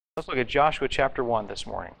Let's look at Joshua chapter 1 this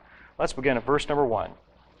morning. Let's begin at verse number 1.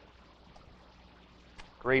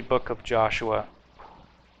 Great book of Joshua.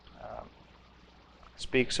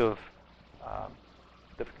 Speaks of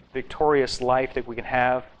the victorious life that we can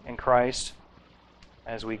have in Christ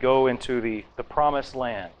as we go into the promised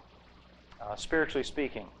land, spiritually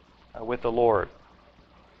speaking, with the Lord.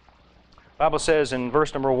 The Bible says in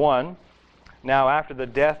verse number 1, "Now after the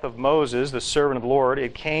death of Moses, the servant of the Lord,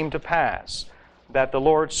 it came to pass that the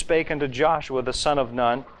Lord spake unto Joshua the son of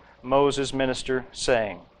Nun, Moses' minister,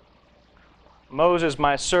 saying, Moses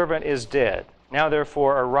my servant is dead. Now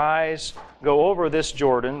therefore arise, go over this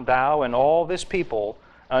Jordan, thou and all this people,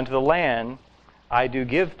 unto the land I do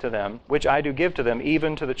give to them, which I do give to them,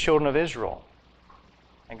 even to the children of Israel."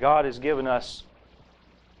 And God has given us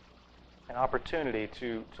an opportunity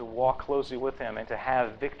to walk closely with Him and to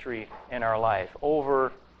have victory in our life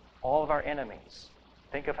over all of our enemies.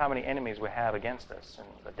 Think of how many enemies we have against us, and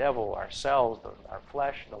the devil, ourselves, our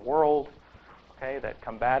flesh, the world, okay, that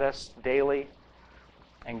combat us daily.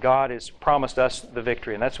 And God has promised us the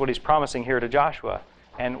victory, and that's what He's promising here to Joshua.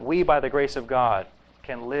 And we, by the grace of God,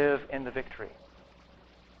 can live in the victory.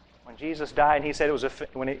 When Jesus died, and He said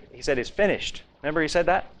He said it's finished. Remember He said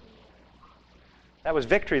that? That was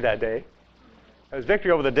victory that day. That was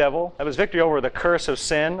victory over the devil. That was victory over the curse of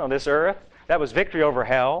sin on this earth. That was victory over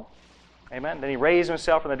hell. Amen. Then He raised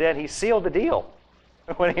Himself from the dead. He sealed the deal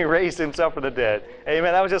when He raised Himself from the dead.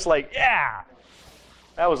 Amen. That was just like, yeah!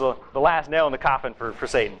 That was the last nail in the coffin for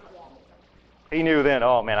Satan. He knew then,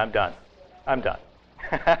 oh man, I'm done. I'm done.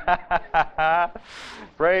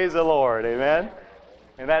 Praise the Lord. Amen.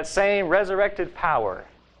 And that same resurrected power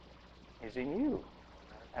is in you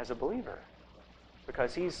as a believer.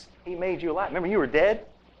 Because He made you alive. Remember, you were dead?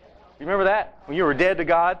 You remember that? When you were dead to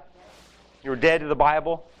God? You were dead to the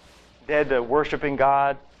Bible? Dead to worshiping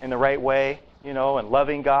God in the right way, and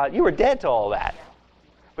loving God. You were dead to all that.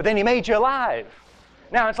 But then He made you alive.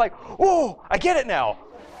 Now it's like, whoa, I get it now.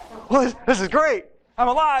 Well, this is great. I'm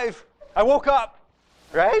alive. I woke up.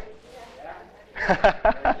 Right?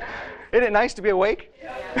 Isn't it nice to be awake?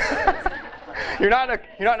 You're not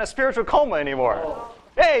in a spiritual coma anymore.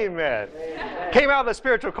 Amen. Came out of the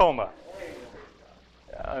spiritual coma.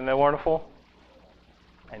 Isn't that wonderful?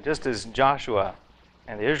 And just as Joshua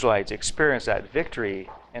and the Israelites experienced that victory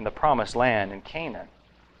in the promised land in Canaan,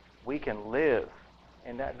 we can live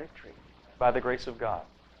in that victory by the grace of God.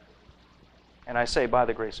 And I say by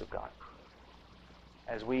the grace of God.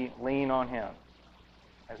 As we lean on Him,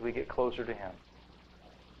 as we get closer to Him,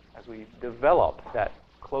 as we develop that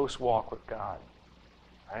close walk with God.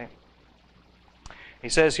 Right? He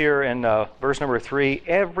says here in verse number 3,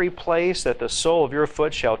 "Every place that the sole of your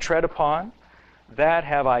foot shall tread upon, that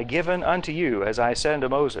have I given unto you, as I said unto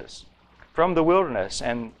Moses, from the wilderness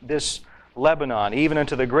and this Lebanon, even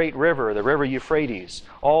unto the great river, the river Euphrates,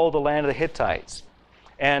 all the land of the Hittites,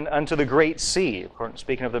 and unto the great sea,"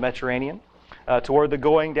 speaking of the Mediterranean, "toward the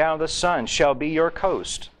going down of the sun shall be your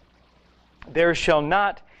coast. There shall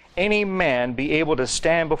not any man be able to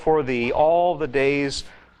stand before thee all the days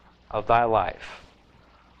of thy life.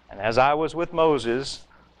 And as I was with Moses,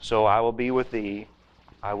 so I will be with thee.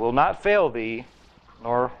 I will not fail thee,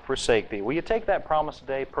 nor forsake thee." Will you take that promise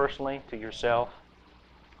today personally to yourself?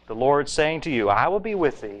 The Lord saying to you, I will be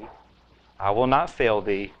with thee. I will not fail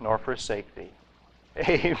thee, nor forsake thee.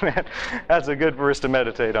 Amen. That's a good verse to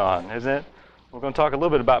meditate on, isn't it? We're going to talk a little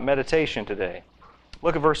bit about meditation today.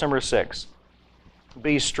 Look at verse number 6.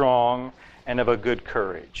 "Be strong and of a good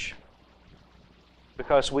courage."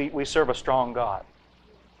 Because we serve a strong God.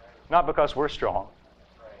 Not because we're strong.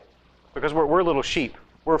 Because we're little sheep.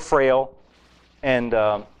 We're frail. And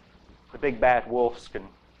the big bad wolves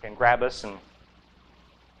can grab us and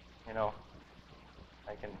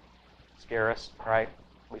they can scare us, right?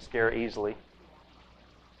 We scare easily.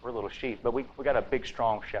 We're little sheep, but we got a big,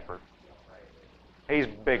 strong shepherd. He's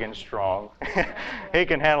big and strong. He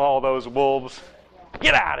can handle all those wolves.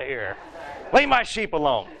 Get out of here. Leave my sheep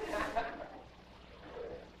alone.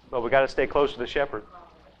 But we got to stay close to the shepherd.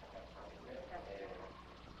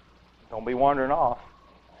 Don't be wandering off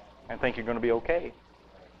and think you're going to be okay.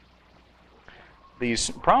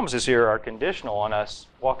 These promises here are conditional on us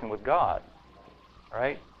walking with God,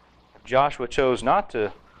 right? If Joshua chose not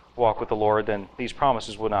to walk with the Lord, then these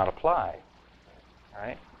promises would not apply,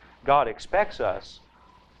 right? God expects us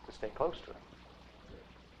to stay close to Him.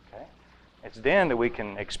 Okay? It's then that we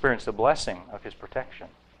can experience the blessing of His protection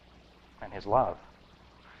and His love.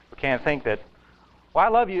 We can't think that, well, I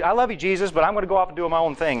love you, Jesus, but I'm going to go off and do my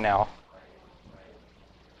own thing now.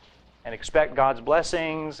 And expect God's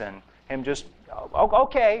blessings and Him just,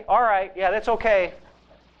 okay, all right, yeah, that's okay.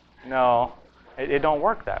 No, It don't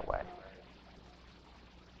work that way.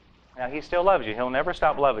 Now, He still loves you. He'll never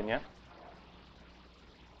stop loving you.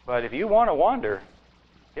 But if you want to wander,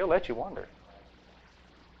 He'll let you wander.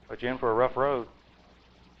 Put you in for a rough road.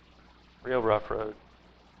 Real rough road.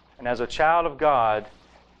 And as a child of God,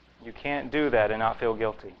 you can't do that and not feel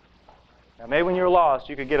guilty. Now, maybe when you're lost,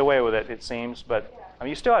 you could get away with it seems. But I mean,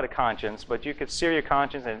 you still had a conscience, but you could sear your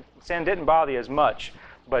conscience, and sin didn't bother you as much.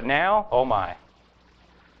 But now, oh my.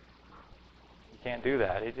 You can't do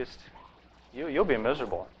that. It just, you'll be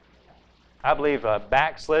miserable. I believe a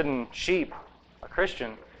backslidden sheep, a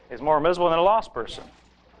Christian, is more miserable than a lost person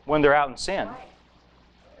when they're out in sin.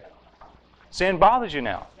 Sin bothers you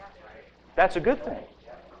now. That's a good thing.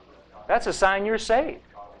 That's a sign you're saved.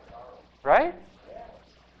 Right?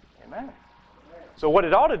 Amen. So what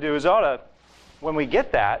it ought to do is when we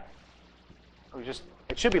get that,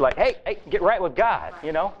 it should be like, hey, get right with God,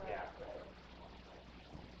 you know?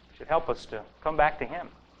 It should help us to come back to Him.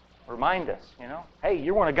 Remind us, you know? Hey,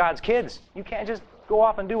 you're one of God's kids. You can't just go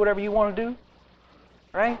off and do whatever you want to do.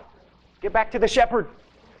 Right? Get back to the shepherd.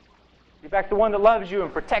 Get back to the one that loves you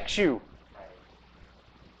and protects you.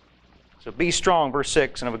 So be strong, verse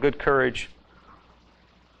 6, and of a good courage.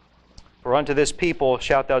 For unto this people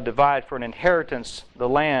shalt thou divide for an inheritance the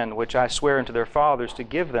land which I swear unto their fathers to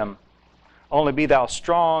give them. Only be thou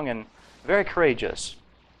strong and very courageous.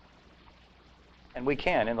 And we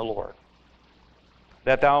can in the Lord.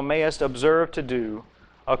 That thou mayest observe to do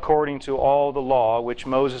according to all the law which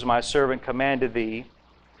Moses my servant commanded thee.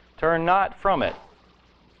 Turn not from it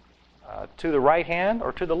to the right hand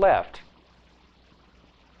or to the left.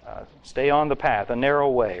 Stay on the path, a narrow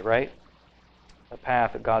way, right? The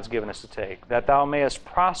path that God's given us to take. That thou mayest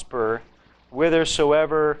prosper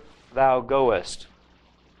whithersoever thou goest.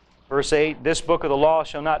 Verse 8, this book of the law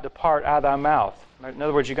shall not depart out of thy mouth. In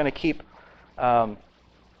other words, you're going to keep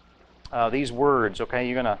these words, okay?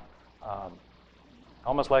 You're going to,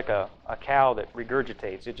 almost like a cow that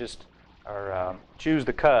regurgitates. It just, or chews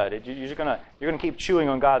the cud. You're going to keep chewing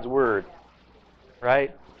on God's word,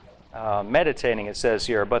 right? Meditating, it says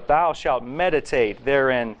here. But thou shalt meditate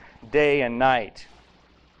therein day and night,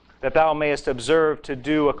 that thou mayest observe to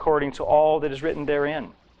do according to all that is written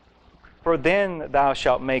therein. For then thou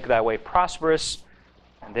shalt make thy way prosperous,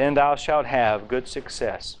 and then thou shalt have good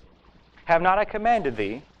success. Have not I commanded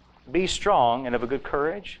thee? Be strong and of a good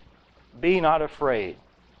courage. Be not afraid.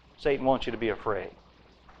 Satan wants you to be afraid.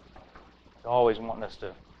 He's always wanting us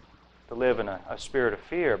to live in a spirit of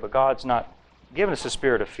fear, but God's not given us a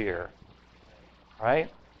spirit of fear.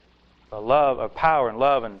 Right? Of love, of power and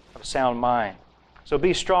love and of a sound mind. So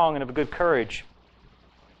be strong and of a good courage.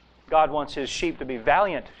 God wants His sheep to be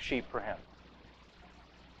valiant sheep for Him.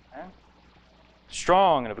 Okay?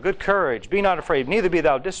 Strong and of a good courage. Be not afraid, neither be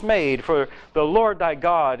thou dismayed, for the Lord thy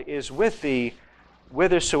God is with thee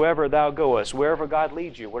whithersoever thou goest. Wherever God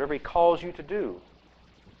leads you, whatever He calls you to do,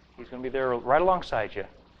 He's going to be there right alongside you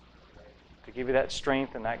to give you that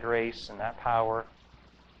strength and that grace and that power,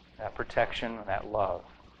 that protection and that love.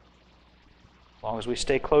 As long as we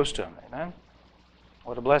stay close to Him. Amen?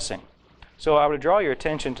 What a blessing. So I would draw your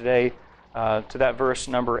attention today to that verse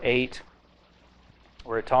number 8,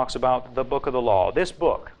 where it talks about the book of the law. This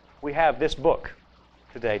book, we have this book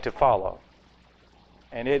today to follow.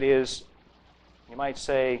 And it is, you might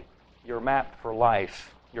say, your map for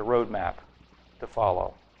life, your road map to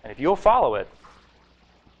follow. And if you'll follow it,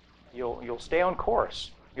 you'll stay on course.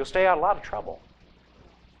 You'll stay out of a lot of trouble.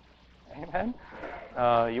 Amen?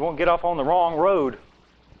 You won't get off on the wrong road.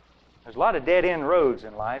 There's a lot of dead-end roads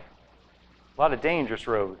in life. A lot of dangerous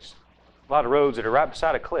roads. A lot of roads that are right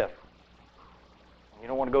beside a cliff. You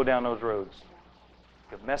don't want to go down those roads.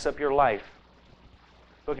 It could mess up your life.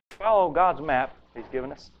 But if you follow God's map He's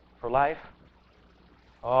given us for life,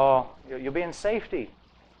 you'll be in safety.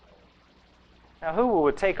 Now, who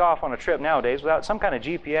would take off on a trip nowadays without some kind of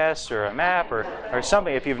GPS or a map or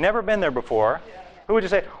something? If you've never been there before, who would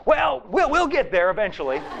just say, well, we'll get there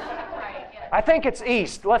eventually. I think it's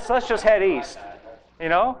east. Let's just head east. You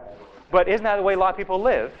know? But isn't that the way a lot of people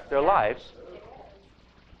live their lives?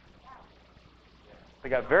 They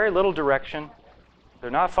got very little direction. They're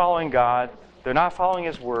not following God. They're not following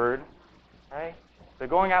His Word. Right? They're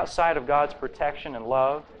going outside of God's protection and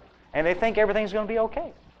love. And they think everything's going to be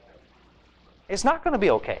okay. It's not going to be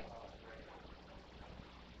okay.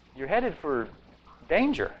 You're headed for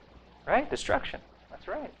danger. Right? Destruction. That's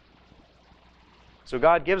right. So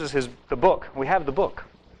God gives us the book. We have the book.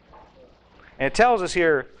 And it tells us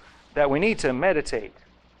here that we need to meditate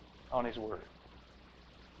on His Word.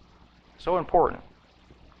 So important.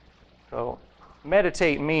 So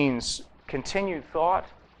meditate means continued thought,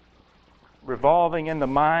 revolving in the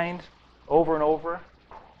mind over and over.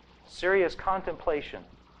 Serious contemplation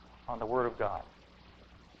on the Word of God.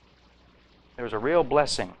 There's a real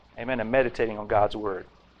blessing, amen, in meditating on God's Word.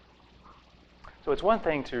 So it's one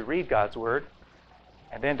thing to read God's Word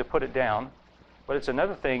and then to put it down, but it's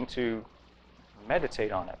another thing to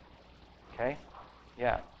meditate on it. Okay?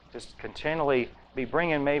 Yeah, just continually be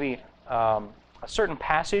bringing maybe a certain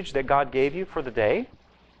passage that God gave you for the day,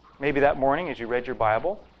 maybe that morning as you read your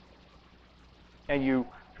Bible, and you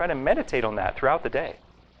try to meditate on that throughout the day.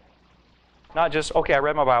 Not just, okay, I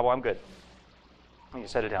read my Bible, I'm good. And you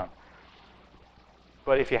set it down.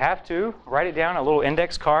 But if you have to, write it down on a little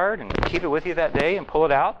index card and keep it with you that day and pull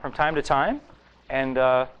it out from time to time. And,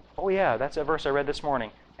 oh yeah, that's a verse I read this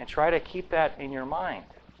morning. And try to keep that in your mind.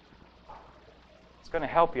 It's going to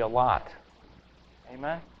help you a lot.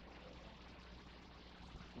 Amen?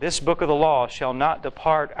 This book of the law shall not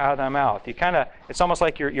depart out of thy mouth. It's almost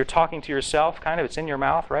like you're talking to yourself, kind of. It's in your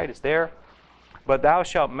mouth, right? It's there. But thou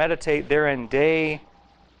shalt meditate therein day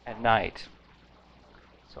and night.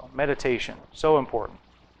 So meditation, so important.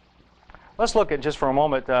 Let's look at just for a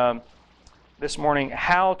moment this morning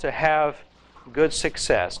how to have good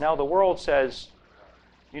success. Now the world says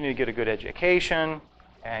you need to get a good education,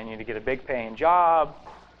 and you need to get a big paying job,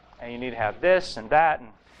 and you need to have this and that, and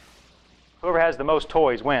whoever has the most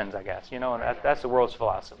toys wins, I guess. And that's the world's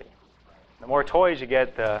philosophy. The more toys you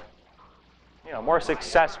get, the more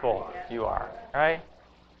successful you are, right?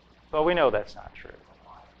 But we know that's not true.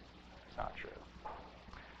 It's not true.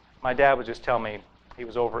 My dad would just tell me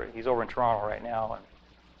he's over in Toronto right now, and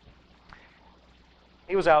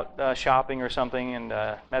he was out shopping or something and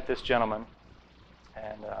met this gentleman,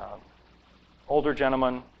 and older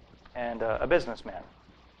gentleman, and a businessman,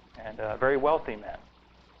 and a very wealthy man.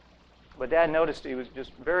 But Dad noticed he was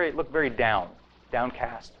just looked very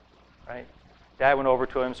downcast, right? Dad went over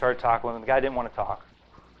to him, started talking with him. The guy didn't want to talk.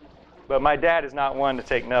 But my dad is not one to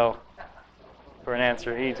take no for an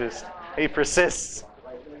answer. He persists.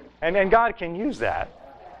 And God can use that,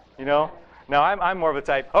 Now I'm more of a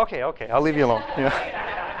type, okay, I'll leave you alone.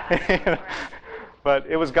 But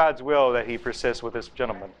it was God's will that he persists with this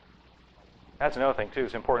gentleman. That's another thing, too.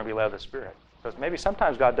 It's important to be led of the Spirit. Because maybe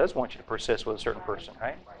sometimes God does want you to persist with a certain person,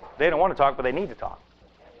 right? They don't want to talk, but they need to talk.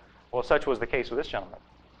 Well, such was the case with this gentleman.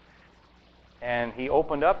 And he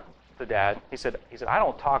opened up to Dad. He said, I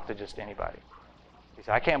don't talk to just anybody. He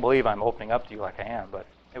said, I can't believe I'm opening up to you like I am, but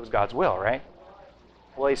it was God's will, right?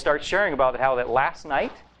 Well, he starts sharing about how that last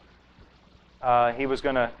night he was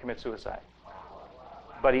going to commit suicide.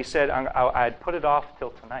 But he said, I'd put it off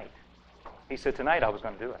till tonight. He said, tonight I was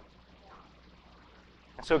going to do it.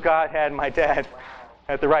 And so God had my dad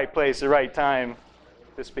at the right place, the right time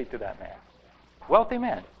to speak to that man. Wealthy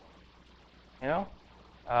man. He's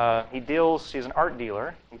an art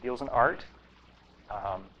dealer. He deals in art.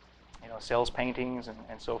 Sells paintings and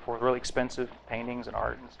so forth, really expensive paintings and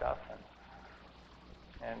art and stuff.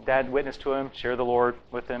 And Dad witnessed to him, shared the Lord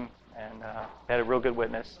with him, and had a real good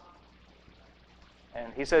witness.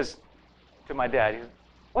 And he says to my dad,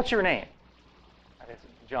 what's your name? I said,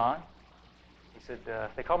 John. He said,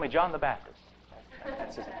 they call me John the Baptist.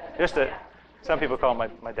 Some people call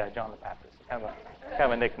my dad John the Baptist, kind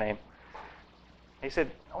of a nickname. He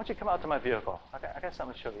said, I want you to come out to my vehicle. I got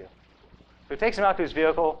something to show you. So he takes him out to his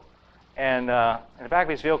vehicle, and in the back of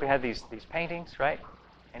his vehicle he had these paintings, right?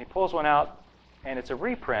 And he pulls one out, and it's a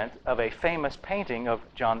reprint of a famous painting of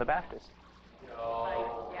John the Baptist.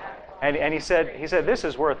 And he said, this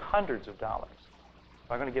is worth hundreds of dollars.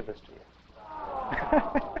 So I'm going to give this to you.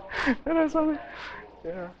 Isn't that something?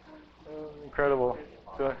 Yeah. Incredible.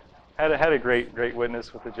 So I had a great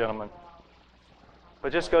witness with the gentleman.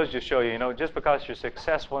 But just goes to show you, just because you're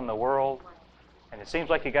successful in the world and it seems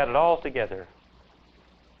like you got it all together,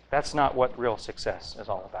 that's not what real success is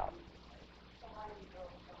all about.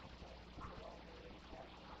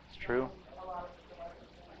 It's true?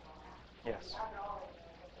 Yes.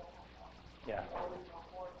 Yeah.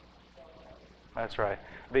 That's right.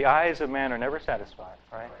 The eyes of man are never satisfied,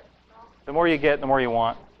 right? The more you get, the more you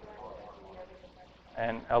want.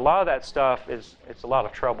 And a lot of that stuff it's a lot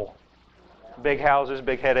of trouble. Big houses,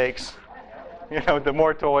 big headaches. The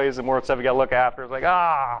more toys, the more stuff you got to look after. It's like,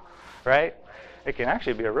 right? It can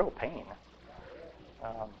actually be a real pain.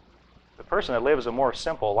 The person that lives a more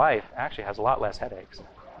simple life actually has a lot less headaches.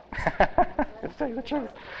 To tell you the truth.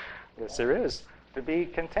 Yes, there is. To be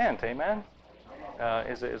content, amen,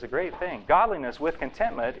 is a great thing. Godliness with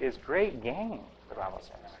contentment is great gain, the Bible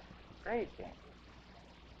says. Great gain.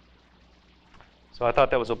 So I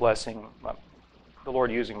thought that was a blessing, the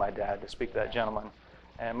Lord using my dad to speak to that gentleman.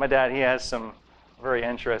 And my dad, he has some very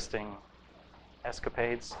interesting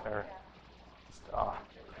escapades.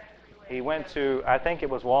 he went to, I think it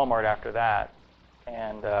was Walmart after that,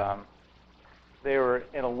 and they were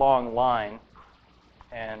in a long line,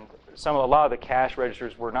 and a lot of the cash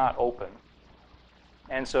registers were not open.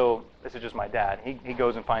 And so, this is just my dad. He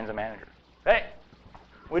goes and finds the manager. Hey,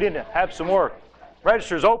 we need to have some more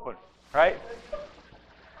registers open, right?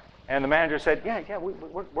 And the manager said, yeah,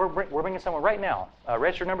 we're bringing someone right now.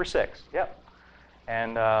 Register number 6. Yep.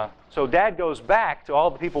 And so Dad goes back to all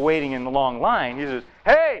the people waiting in the long line. He says,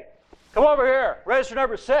 hey, come over here. Register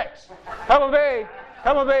number 6. Come with me.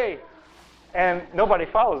 Come with me. And nobody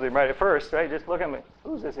follows him right at first, right? Just look at me.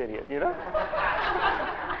 Who's this idiot, you know?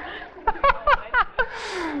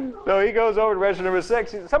 So he goes over to register number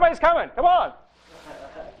 6. He says, somebody's coming. Come on.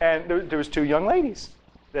 And there was 2 young ladies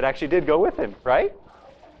that actually did go with him, right?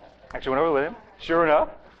 Actually went over with him. Sure enough,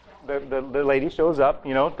 the lady shows up,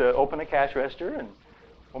 you know, to open the cash register. And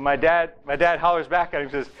when my dad hollers back at him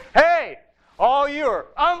and says, hey, all you are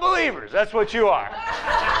unbelievers. That's what you are.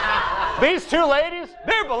 These 2 ladies,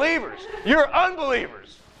 they're believers. You're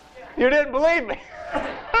unbelievers. You didn't believe me.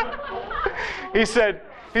 He said,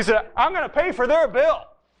 I'm going to pay for their bill.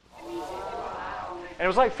 And it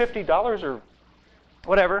was like $50 or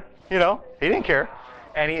whatever, you know. He didn't care.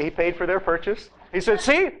 And he paid for their purchase. He said,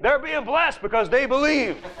 see, they're being blessed because they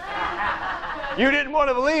believed. You didn't want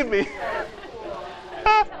to believe me.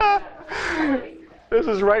 This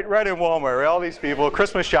is right in Walmart, right? All these people,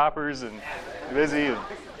 Christmas shoppers and busy. And,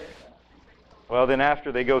 well, then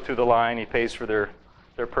after they go through the line, he pays for their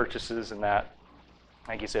purchases and that.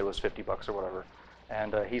 I think he said it was $50 or whatever.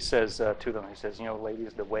 And he says to them, he says, you know,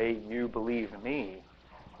 ladies, the way you believe in me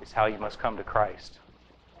is how you must come to Christ.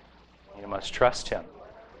 You must trust him.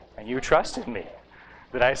 And you trusted me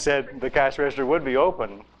that I said the cash register would be open.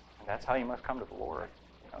 And that's how you must come to the Lord.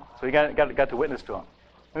 You know? So he got to witness to him.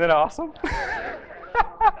 Isn't that awesome?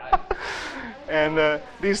 And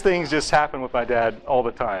these things just happen with my dad all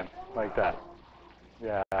the time, like that.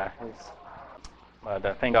 Yeah.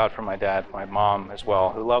 But thank God for my dad, my mom as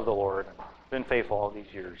well, who love the Lord, been faithful all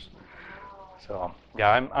these years. So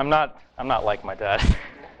yeah, I'm not like my dad.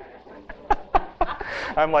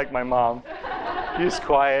 I'm like my mom. She's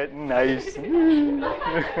quiet and nice.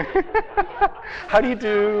 How do you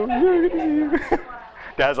do?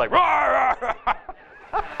 Dad's like, roar, roar.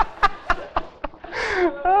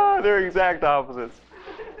 Oh, they're exact opposites.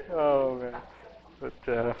 Oh man.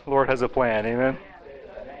 But Lord has a plan, amen.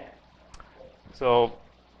 So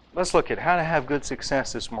let's look at how to have good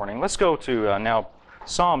success this morning. Let's go to now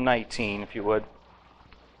Psalm 19, if you would.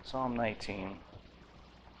 Psalm 19.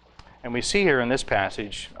 And we see here in this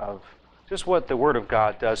passage of just what the Word of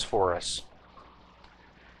God does for us.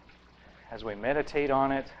 As we meditate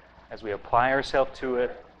on it, as we apply ourselves to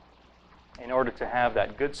it, in order to have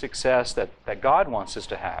that good success that God wants us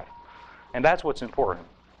to have. And that's what's important.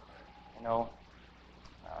 You know,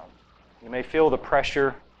 you may feel the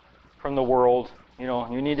pressure from the world. You know,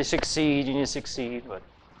 you need to succeed, but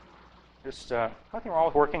just nothing wrong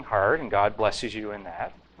with working hard, and God blesses you in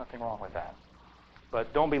that. Nothing wrong with that.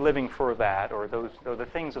 But don't be living for that or the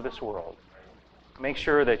things of this world. Make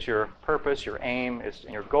sure that your purpose, your aim,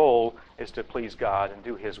 and your goal is to please God and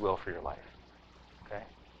do His will for your life. Okay?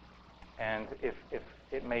 And if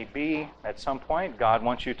it may be at some point God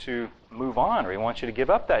wants you to move on or He wants you to give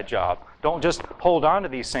up that job, don't just hold on to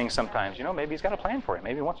these things sometimes. You know, maybe He's got a plan for you.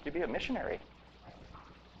 Maybe He wants you to be a missionary.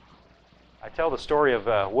 I tell the story of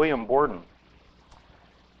William Borden.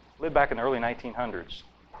 Lived back in the early 1900s.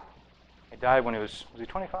 He died when he was he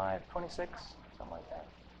 25, 26? Something like that.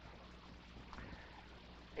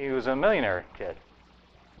 He was a millionaire kid.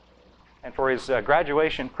 And for his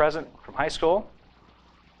graduation present from high school,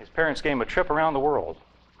 his parents gave him a trip around the world.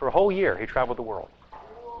 For a whole year, he traveled the world.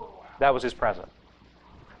 That was his present.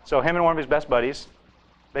 So him and one of his best buddies,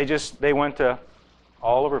 they went to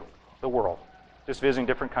all over the world, just visiting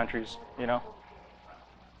different countries, you know.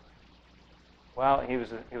 Well, he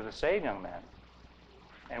was a saved young man.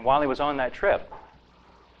 And while he was on that trip,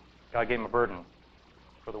 God gave him a burden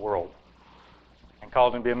for the world and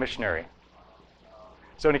called him to be a missionary.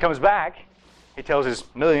 So when he comes back, he tells his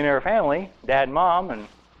millionaire family, dad and mom, and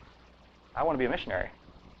I want to be a missionary.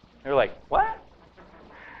 They're like, what?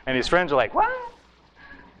 And his friends are like, what?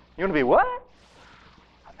 You want to be what?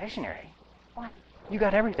 A missionary? What? You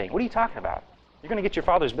got everything. What are you talking about? You're going to get your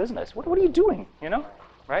father's business. What are you doing? You know?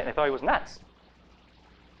 Right? And they thought he was nuts.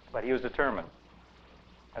 But he was determined.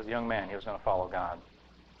 As a young man, he was going to follow God.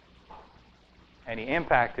 And he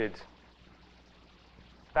impacted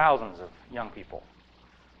thousands of young people.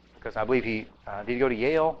 Because I believe did he go to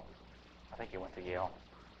Yale? I think he went to Yale.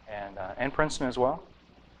 And Princeton as well.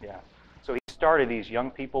 Yeah. So he started these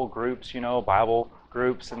young people groups, you know, Bible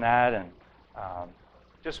groups and that, and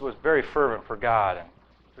just was very fervent for God, and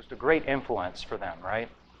just a great influence for them, right?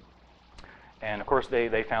 And of course,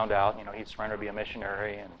 they found out, he'd surrender to be a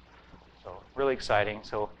missionary, and so really exciting.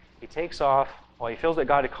 So he takes off. Well, he feels that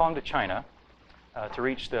God had called him to China to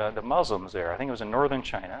reach the Muslims there. I think it was in northern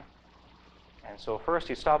China. And so first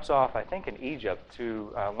he stops off, I think, in Egypt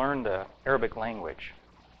to learn the Arabic language.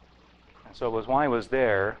 And so it was while he was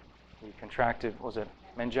there, he contracted, was it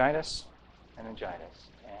meningitis? Meningitis.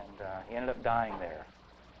 And he ended up dying there.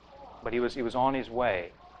 But he was on his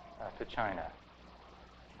way to China.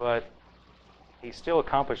 But he still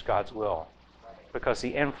accomplished God's will because he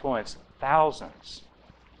influenced thousands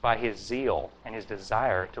by his zeal and his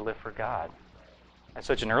desire to live for God at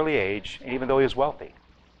such an early age, and even though he was wealthy.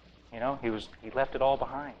 He left it all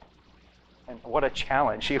behind. And what a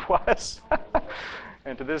challenge he was.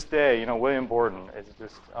 And to this day, William Borden is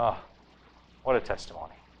just, what a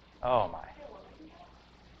testimony. Oh my.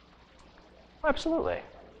 Absolutely.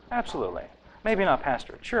 Absolutely. Maybe not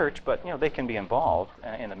pastor a church, but they can be involved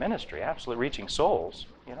in the ministry, absolutely reaching souls,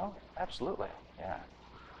 absolutely. Yeah.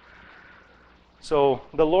 So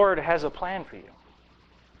the Lord has a plan for you,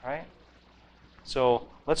 right? So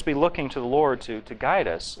let's be looking to the Lord to guide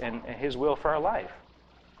us in His will for our life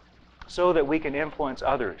so that we can influence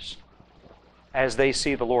others as they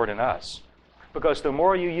see the Lord in us. Because the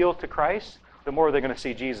more you yield to Christ, the more they're going to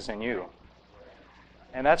see Jesus in you.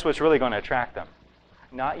 And that's what's really going to attract them.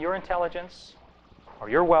 Not your intelligence or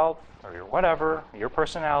your wealth or your whatever, your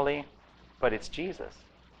personality, but it's Jesus.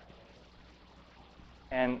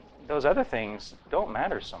 And those other things don't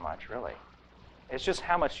matter so much, really. It's just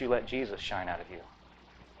how much you let Jesus shine out of you.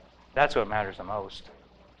 That's what matters the most,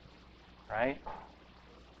 right?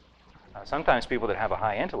 Sometimes people that have a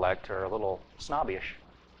high intellect are a little snobbish,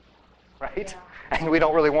 right? Yeah. And we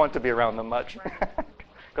don't really want to be around them much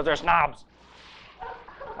because they're snobs.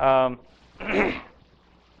 Not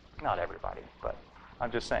everybody, but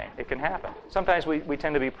I'm just saying it can happen. Sometimes we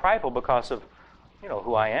tend to be prideful because of,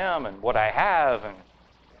 who I am and what I have, and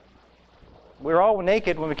we were all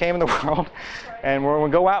naked when we came in the world, and when we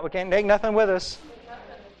go out, we can't take nothing with us.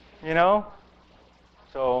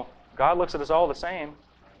 So God looks at us all the same,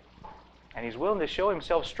 and He's willing to show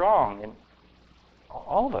Himself strong in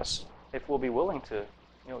all of us if we'll be willing to,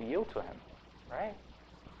 yield to Him, right?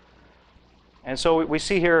 And so we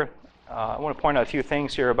see here, I want to point out a few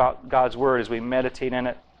things here about God's Word as we meditate in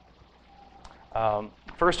it.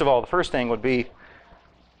 First of all, the first thing would be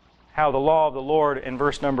how the law of the Lord in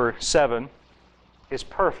verse number 7 is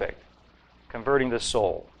perfect, converting the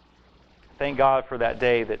soul. Thank God for that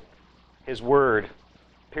day that His Word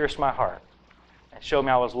pierced my heart and showed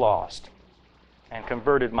me I was lost and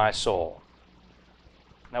converted my soul.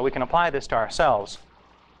 Now we can apply this to ourselves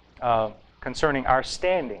concerning our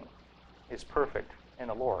standing is perfect in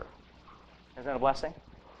the Lord. Isn't that a blessing?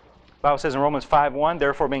 The Bible says in Romans 5:1,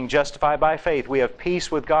 therefore being justified by faith, we have peace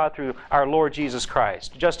with God through our Lord Jesus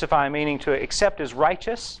Christ. Justify meaning to accept as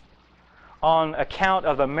righteous on account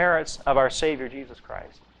of the merits of our Savior Jesus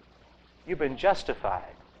Christ. You've been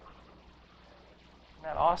justified. Isn't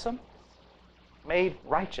that awesome? Made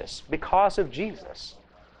righteous because of Jesus.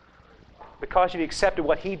 Because you've accepted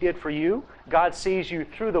what He did for you, God sees you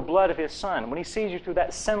through the blood of His Son. When He sees you through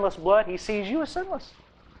that sinless blood, He sees you as sinless.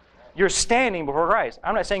 You're standing before Christ.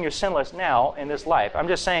 I'm not saying you're sinless now in this life. I'm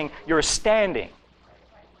just saying your standing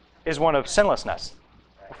is one of sinlessness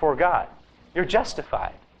before God. You're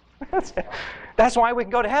justified. That's why we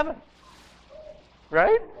can go to heaven.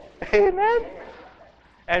 Right? Amen?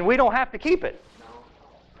 And we don't have to keep it.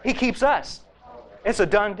 He keeps us. It's a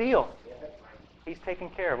done deal. He's taking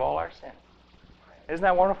care of all our sin. Isn't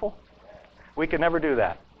that wonderful? We could never do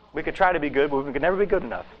that. We could try to be good, but we could never be good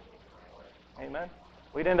enough. Amen?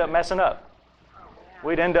 We'd end up messing up.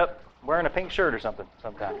 We'd end up wearing a pink shirt or something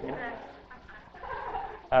sometime.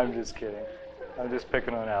 I'm just kidding. I'm just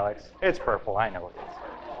picking on Alex. It's purple. I know it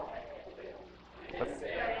is.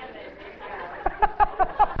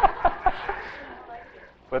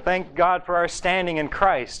 But thank God for our standing in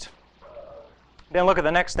Christ. Then look at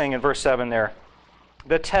the next thing in verse 7 there.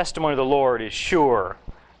 The testimony of the Lord is sure,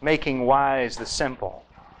 making wise the simple.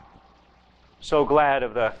 So glad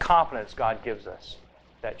of the confidence God gives us,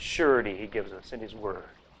 that surety He gives us in His Word.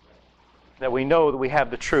 That we know that we have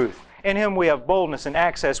the truth. In Him we have boldness and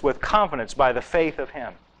access with confidence by the faith of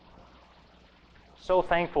Him. So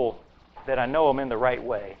thankful that I know I'm in the right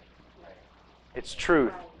way. It's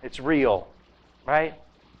truth. It's real. Right?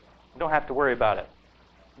 You don't have to worry about it.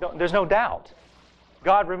 There's no doubt.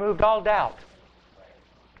 God removed all doubt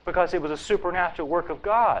because it was a supernatural work of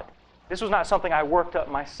God. This was not something I worked up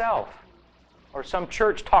myself or some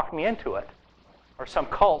church talked me into it or some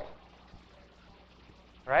cult.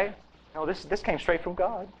 Right? No, this came straight from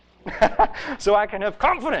God. So I can have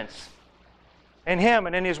confidence in Him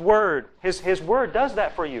and in His Word. His Word does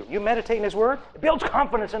that for you. You meditate in His Word, it builds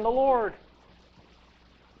confidence in the Lord.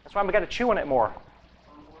 That's why we've got to chew on it more.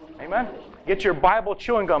 Amen? Get your Bible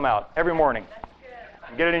chewing gum out every morning.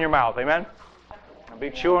 And get it in your mouth. Amen? And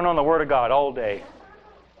be chewing on the Word of God all day.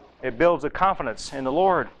 It builds a confidence in the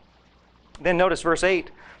Lord. Then notice verse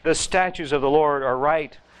 8. The statutes of the Lord are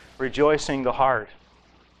right, rejoicing the heart.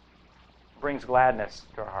 Brings gladness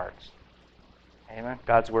to our hearts. Amen?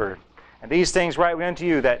 God's Word. And these things write we unto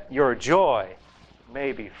you, that your joy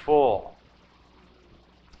may be full.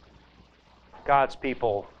 God's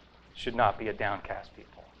people should not be a downcast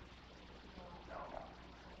people.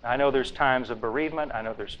 Now, I know there's times of bereavement. I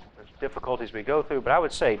know there's difficulties we go through. But I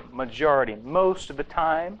would say majority, most of the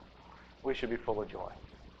time, we should be full of joy.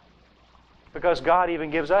 Because God even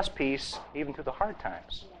gives us peace even through the hard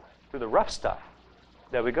times, through the rough stuff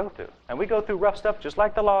that we go through. And we go through rough stuff just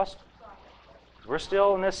like the lost. We're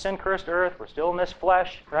still in this sin-cursed earth. We're still in this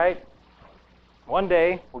flesh, right? One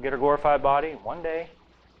day, we'll get a glorified body. One day,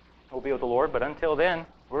 we'll be with the Lord. But until then,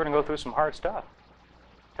 we're going to go through some hard stuff.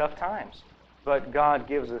 Tough times. But God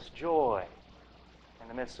gives us joy in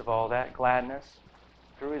the midst of all that, gladness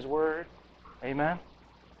through His Word. Amen?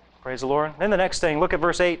 Praise the Lord. Then the next thing, look at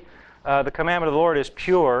verse 8. The commandment of the Lord is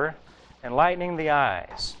pure, enlightening the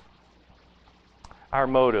eyes. Our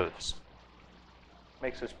motives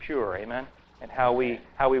makes us pure, amen? And how we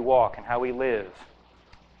walk and how we live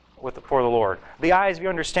for the Lord. The eyes of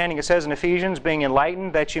your understanding, it says in Ephesians, being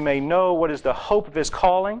enlightened, that you may know what is the hope of His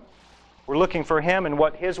calling. We're looking for Him and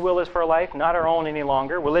what His will is for our life, not our own any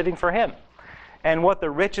longer. We're living for Him. And what the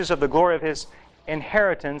riches of the glory of His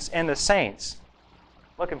inheritance in the saints.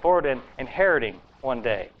 Looking forward to inheriting one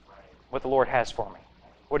day what the Lord has for me,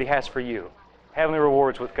 what He has for you. Heavenly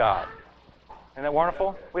rewards with God. Isn't that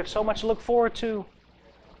wonderful? We have so much to look forward to.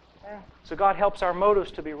 Yeah. So God helps our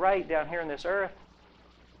motives to be right down here in this earth.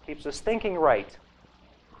 Keeps us thinking right.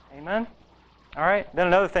 Amen? All right. Then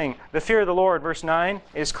another thing. The fear of the Lord, verse 9,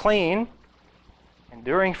 is clean,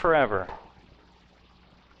 enduring forever.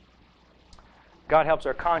 God helps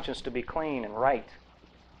our conscience to be clean and right.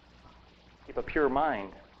 Keep a pure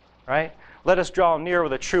mind. Right? Let us draw near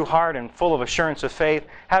with a true heart and full of assurance of faith,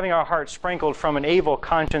 having our hearts sprinkled from an evil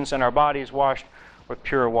conscience and our bodies washed with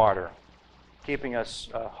pure water, keeping us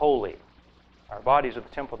holy. Our bodies are the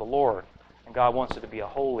temple of the Lord, and God wants it to be a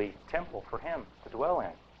holy temple for Him to dwell in.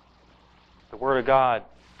 The Word of God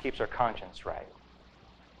keeps our conscience right.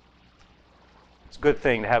 It's a good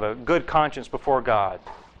thing to have a good conscience before God,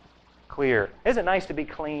 clear. Isn't it nice to be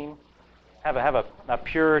clean? Have a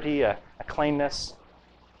purity, a cleanness?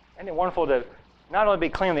 Isn't it wonderful to not only be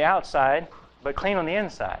clean on the outside, but clean on the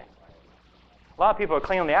inside? A lot of people are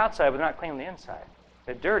clean on the outside, but they're not clean on the inside.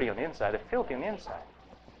 They're dirty on the inside. They're filthy on the inside.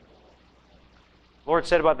 The Lord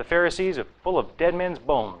said about the Pharisees, they're full of dead men's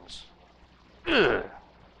bones. Ugh.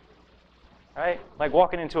 Right? Like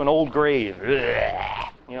walking into an old grave.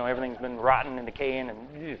 Ugh. You know, everything's been rotten and decaying.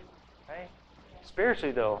 And right?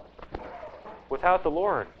 Spiritually, though, without the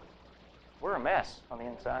Lord, we're a mess on the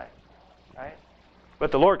inside. Right?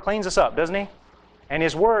 But the Lord cleans us up, doesn't He? And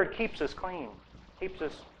His Word keeps us clean, keeps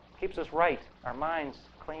us right, our minds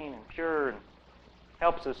clean and pure, and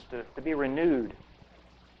helps us to be renewed,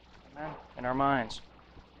 amen, in our minds.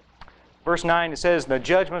 Verse 9, it says, the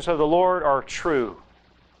judgments of the Lord are true.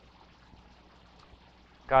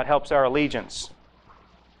 God helps our allegiance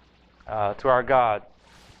to our God,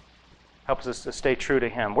 helps us to stay true to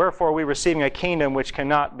Him. Wherefore, we receiving a kingdom which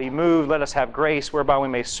cannot be moved, let us have grace whereby we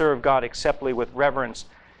may serve God acceptably with reverence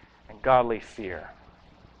and godly fear.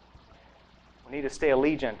 We need to stay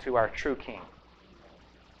allegiant to our true King.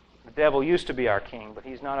 The devil used to be our king, but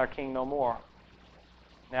he's not our king no more.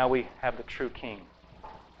 Now we have the true King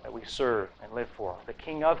that we serve and live for, the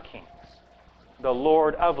King of kings, the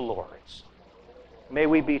Lord of lords. May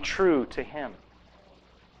we be true to Him.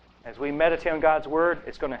 As we meditate on God's Word,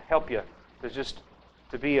 it's going to help you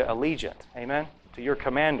to be allegiant, amen, to your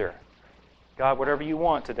commander. God, whatever you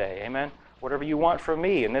want today, amen, whatever you want from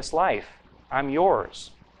me in this life, I'm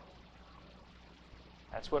yours.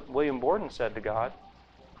 That's what William Borden said to God.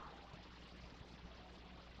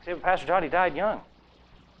 See, Pastor Todd, he died young.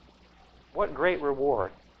 What great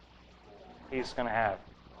reward he's going to have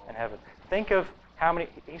in heaven. Think of how many,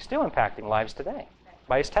 he's still impacting lives today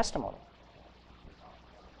by his testimony.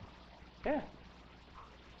 Yeah.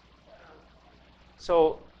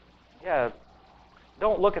 So, yeah,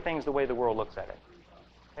 don't look at things the way the world looks at it.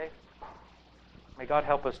 Okay? May God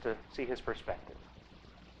help us to see His perspective.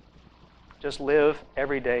 Just live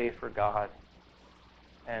every day for God.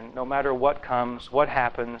 And no matter what comes, what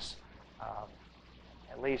happens,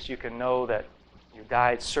 at least you can know that you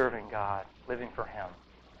died serving God, living for Him.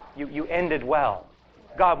 You ended well.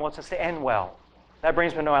 God wants us to end well. That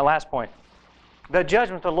brings me to my last point. The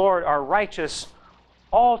judgments of the Lord are righteous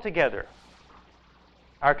altogether.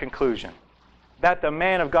 Our conclusion. That the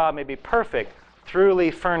man of God may be perfect,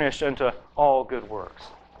 truly furnished unto all good works.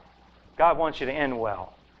 God wants you to end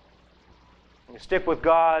well. You stick with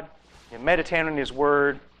God, you meditate on His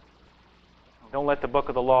Word, don't let the book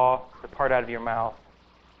of the law depart out of your mouth.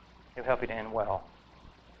 It'll help you to end well.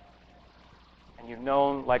 And you've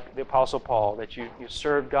known, like the Apostle Paul, that you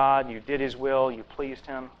served God, you did His will, you pleased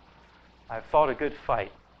Him. I've fought a good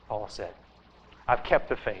fight, Paul said. I've kept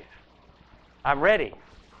the faith. I'm ready.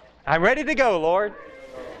 I'm ready to go, Lord.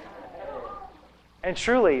 And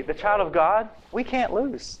truly, the child of God, we can't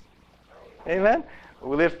lose. Amen?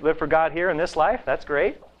 We live for God here in this life. That's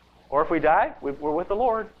great. Or if we die, we're with the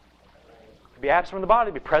Lord. To be absent from the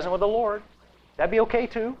body, be present with the Lord. That'd be okay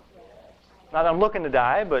too. Not that I'm looking to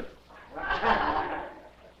die, but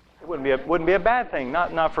it wouldn't be a bad thing.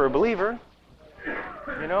 Not for a believer.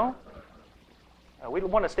 You know? We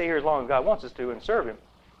want to stay here as long as God wants us to and serve Him.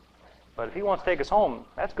 But if He wants to take us home,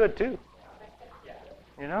 that's good too.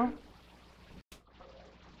 You know?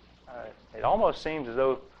 It almost seems as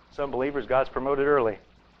though some believers God's promoted early.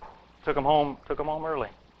 Took them home early.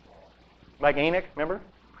 Like Enoch, remember?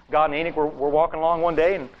 God and Enoch were walking along one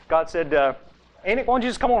day, and God said, Enoch, why don't you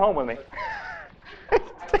just come on home with me?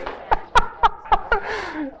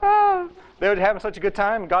 They were having such a good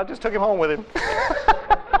time, God just took him home with him.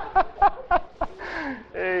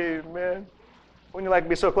 Amen. Wouldn't you like to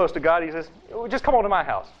be so close to God? He says, oh, just come on to my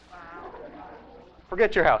house.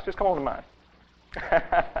 Forget your house. Just come on to mine.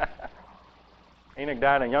 Enoch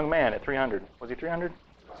died a young man at 300. Was he 300?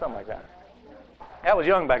 Something like that. That was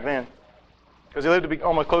young back then. Because he lived to be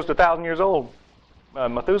almost close to 1,000 years old.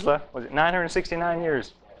 Methuselah, was it 969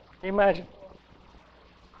 years? Can you imagine?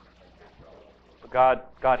 But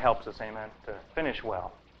God helps us, amen, to finish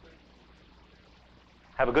well.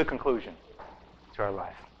 Have a good conclusion to our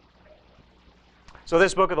life. So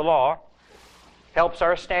this book of the law helps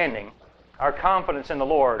our standing, our confidence in the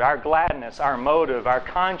Lord, our gladness, our motive, our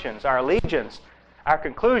conscience, our allegiance, our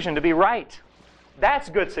conclusion to be right. That's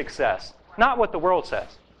good success, not what the world says.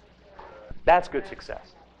 That's good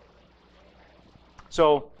success.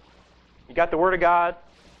 So, you got the Word of God.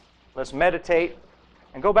 Let's meditate.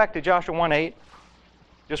 And go back to Joshua 1:8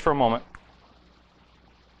 just for a moment.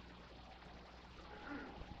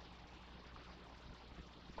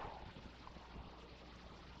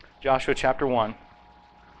 Joshua chapter 1.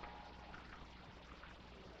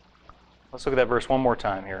 Let's look at that verse one more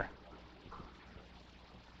time here.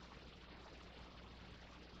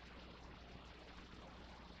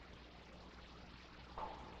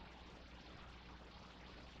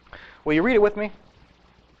 Will you read it with me?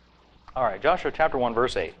 All right, Joshua chapter 1,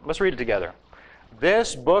 verse 8. Let's read it together.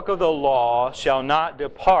 This book of the law shall not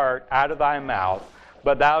depart out of thy mouth,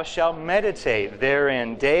 but thou shalt meditate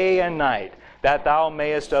therein day and night, that thou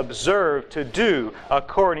mayest observe to do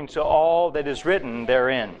according to all that is written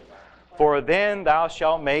therein. For then thou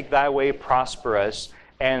shalt make thy way prosperous,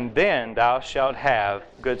 and then thou shalt have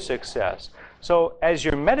good success. So as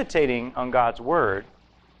you're meditating on God's Word,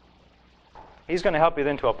 He's going to help you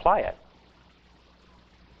then to apply it.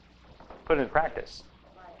 Put it into practice.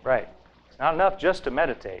 Right. It's not enough just to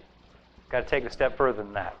meditate. You've got to take a step further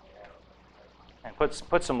than that. And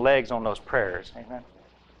put some legs on those prayers. Amen.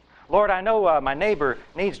 Lord, I know my neighbor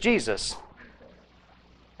needs Jesus.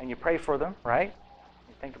 And you pray for them, right?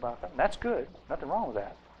 You think about them. That's good. Nothing wrong with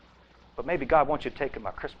that. But maybe God wants you to take him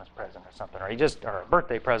a Christmas present or something, or a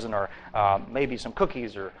birthday present, or maybe some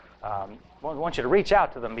cookies, or wants you to reach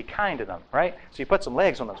out to them, be kind to them, right? So you put some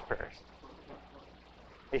legs on those prayers.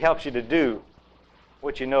 He helps you to do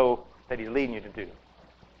what you know that He's leading you to do.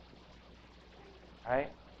 Right?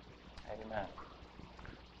 Amen.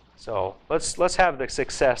 So let's have the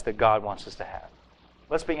success that God wants us to have.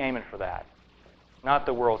 Let's be aiming for that, not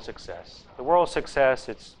the world's success. The world's success,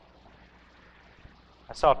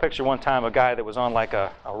 I saw a picture one time of a guy that was on like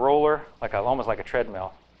a roller, almost like a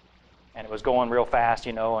treadmill, and it was going real fast,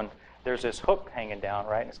 and there's this hook hanging down,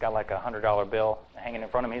 right? And it's got like a $100 bill hanging in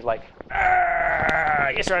front of him. He's like,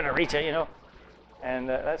 he's trying to reach it, And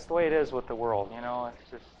that's the way it is with the world,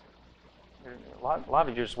 It's just a lot of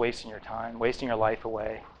you are just wasting your time, wasting your life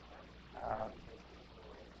away.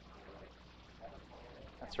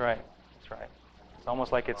 That's right. That's right. It's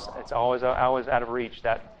almost like it's always out of reach,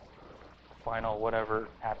 that final whatever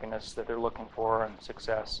happiness that they're looking for and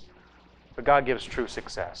success. But God gives true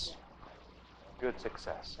success. Good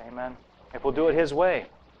success. Amen. If we'll do it His way,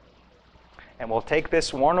 And we'll take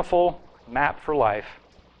this wonderful map for life,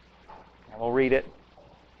 and we'll read it,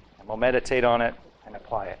 and we'll meditate on it, and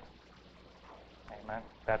apply it. Amen.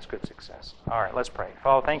 That's good success. All right, let's pray.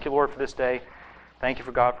 Father, thank you, Lord, for this day. Thank you,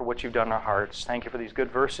 for God, for what you've done in our hearts. Thank you for these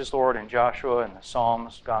good verses, Lord, in Joshua and the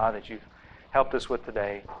Psalms, God, that you've helped us with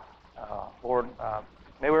today. Lord,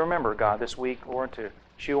 may we remember, God, this week, Lord, to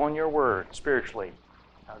chew on your word spiritually.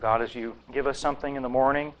 God, as you give us something in the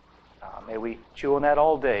morning, may we chew on that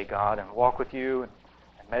all day, God, and walk with you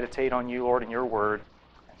and meditate on you, Lord, in your word,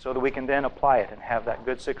 and so that we can then apply it and have that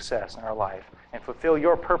good success in our life and fulfill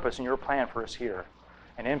your purpose and your plan for us here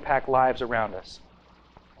and impact lives around us.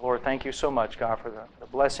 Lord, thank you so much, God, for the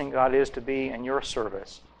blessing, God, is to be in your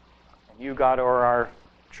service. And you, God, are our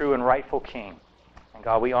true and rightful King. And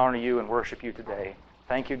God, we honor you and worship you today.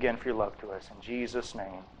 Thank you again for your love to us. In Jesus'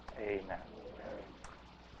 name, amen.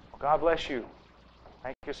 Well, God bless you.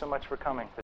 Thank you so much for coming.